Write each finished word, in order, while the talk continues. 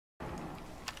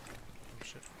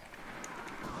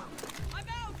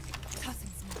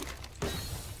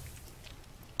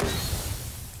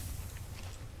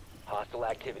hostile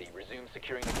activity. Resume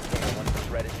securing the container once the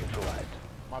threat is neutralized.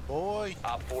 My boy.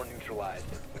 Op 4 neutralized.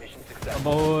 Mission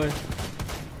successful.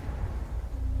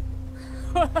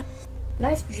 Boy.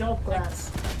 Nice job,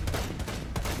 class.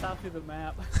 Stop through the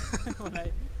map.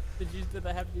 Did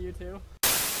that happen to you too?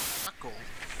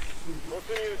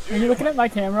 Are you looking at my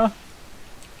camera?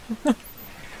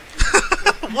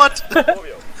 What?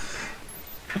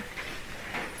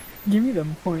 Give me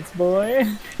them points, boy.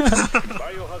 I'm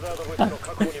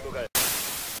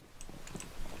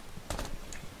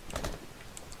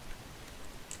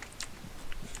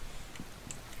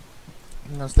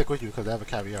gonna stick with you because I have a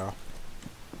caviar.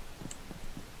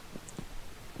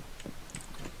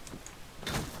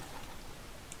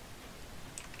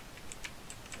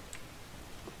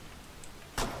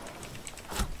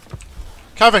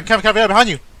 Kevin, behind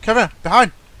you! Kevin,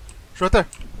 behind! It's right there.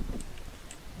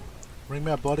 Ring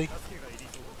me up, buddy.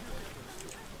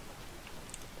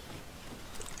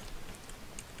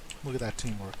 Look at that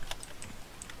teamwork.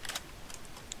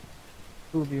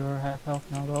 Two of you are half health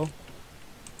now, though.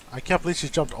 I can't believe she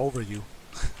jumped over you.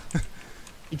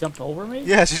 He jumped over me?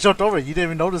 Yeah, she jumped over you. You didn't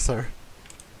even notice her.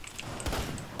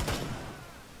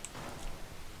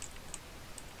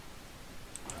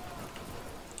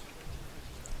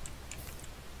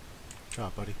 Good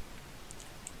job, buddy.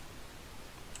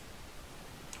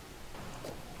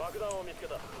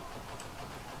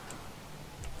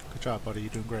 Good job, buddy. You're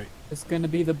doing great. It's gonna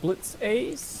be the Blitz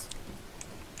Ace.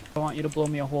 I want you to blow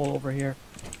me a hole over here.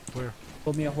 Where?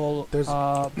 Blow me a hole. There's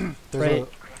right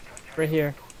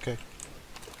here. Okay.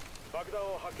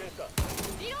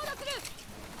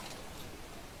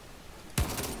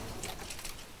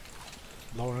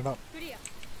 Lowering it up.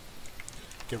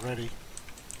 Get ready.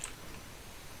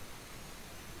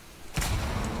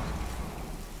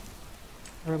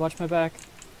 Alright, watch my back.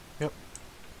 Yep.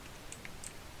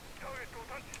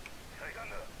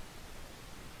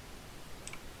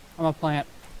 I'm a plant.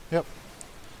 Yep.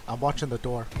 I'm watching the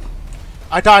door.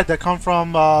 I died. They come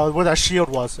from where that shield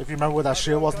was. If you remember where that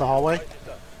shield was in the hallway.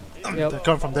 Yep. They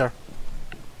come from there.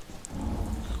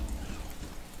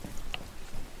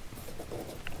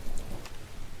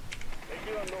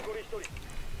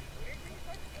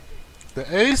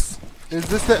 The ace? Is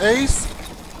this the ace?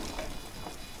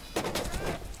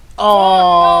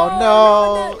 Oh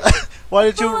no! Why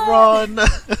did you run?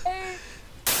 Just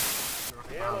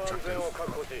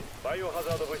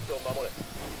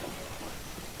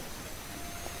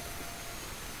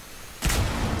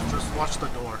watch the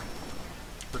door.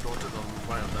 The door to the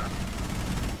right of there.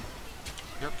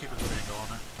 Yep, keep his finger on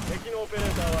it.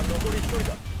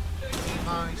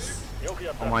 Nice.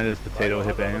 I'll mind this potato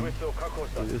hit him.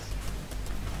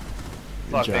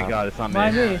 Fuck, thank God it's not me.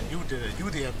 Mind me. You did it. You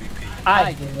the MVP.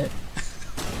 I did it.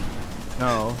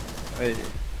 No.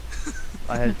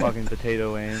 I had fucking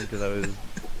potato aim because I was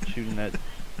shooting at...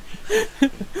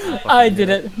 I did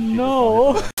it.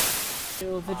 No.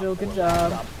 Vigil, good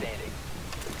job.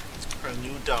 And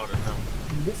you doubted him.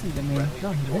 Listen to me.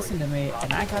 No, he listened to me,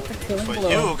 and I got the killing But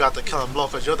blow. you got the killing blow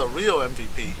because you're the real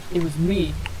MVP. It was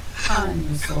me. I'm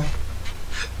useful.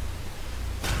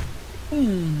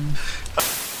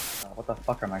 What the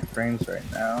fuck are my frames right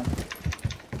now?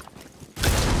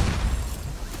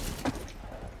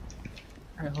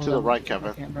 Right, To the right,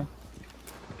 Kevin.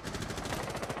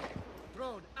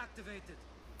 Drone activated.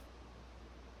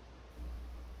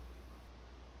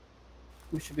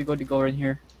 We should be good to go in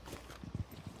here.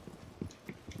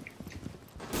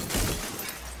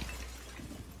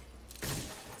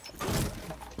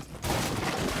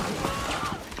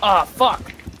 Ah,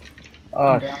 fuck!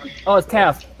 Oh, Oh, it's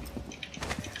Calf.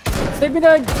 Save me,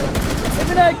 Doug! Save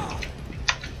me, Doug!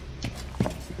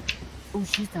 Oh,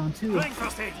 she's down too.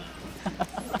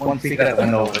 one peek that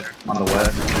window on the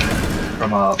west from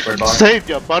Bird Box. Saved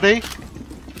you, buddy.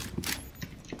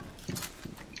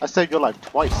 I saved your life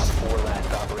twice. 4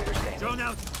 last operator standing. Drone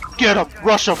out. Get him,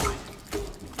 rush him,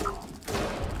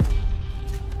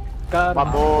 God,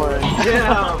 my boy.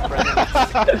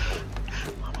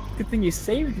 good thing you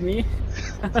saved me.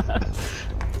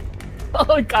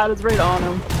 Oh God, it's right on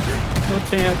him. No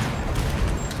chance.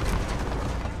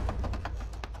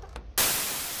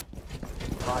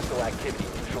 Hostile activity.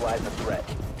 Neutralize the threat.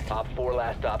 Op 4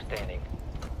 last stop standing.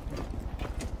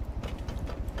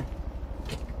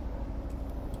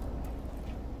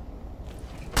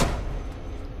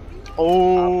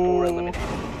 Oh, eliminated.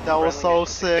 that was so Friendly mission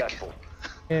sick. successful.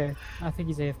 Yeah, I think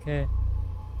he's AFK.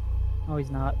 No,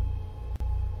 he's not.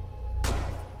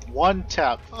 One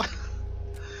tap.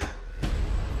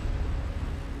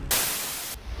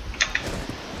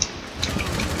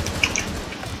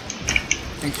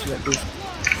 Thanks for that boost.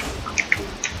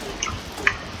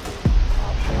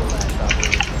 Op 4 last stop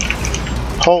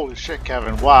Holy shit,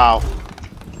 Kevin! Wow.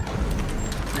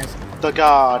 Nice. The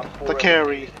god, Op 4 the carry.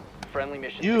 eliminated. Friendly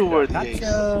mission You were the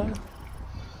successful. ace.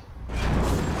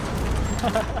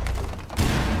 Gotcha.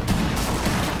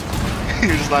 He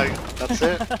was like, that's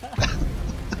it.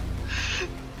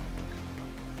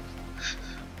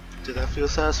 Did that feel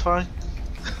satisfying?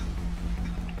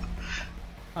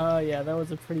 Yeah, that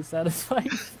was a pretty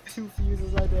satisfying 2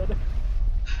 fuses I did.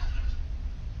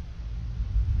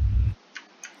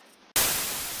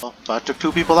 Oh, so I took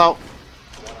 2 people out.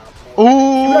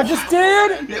 Ooh! I just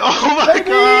did! Oh my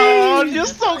god! You're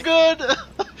so good!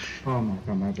 Oh my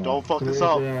god, my bad. Don't fuck this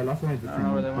up.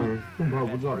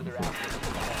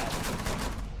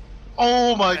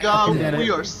 Oh my god, Did it. we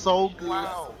are so good.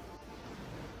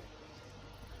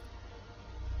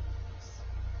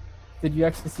 Did you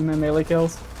actually see my melee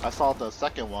kills? I saw the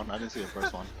second one, I didn't see the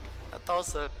first one. I thought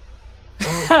so.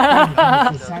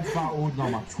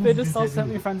 They just all sent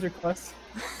me friends requests.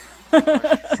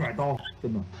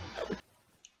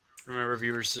 Remember,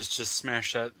 viewers, just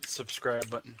smash that subscribe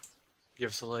button. Give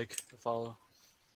us a like, a follow.